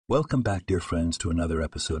Welcome back, dear friends, to another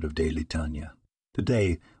episode of Daily Tanya.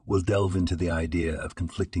 Today, we'll delve into the idea of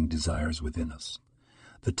conflicting desires within us.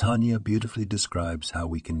 The Tanya beautifully describes how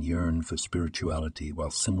we can yearn for spirituality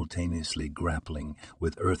while simultaneously grappling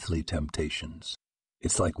with earthly temptations.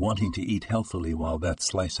 It's like wanting to eat healthily while that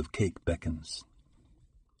slice of cake beckons.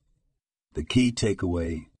 The key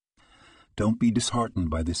takeaway: don't be disheartened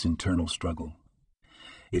by this internal struggle.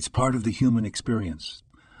 It's part of the human experience.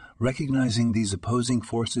 Recognizing these opposing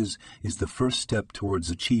forces is the first step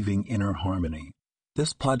towards achieving inner harmony.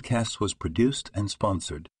 This podcast was produced and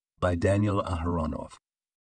sponsored by Daniel Aharonov.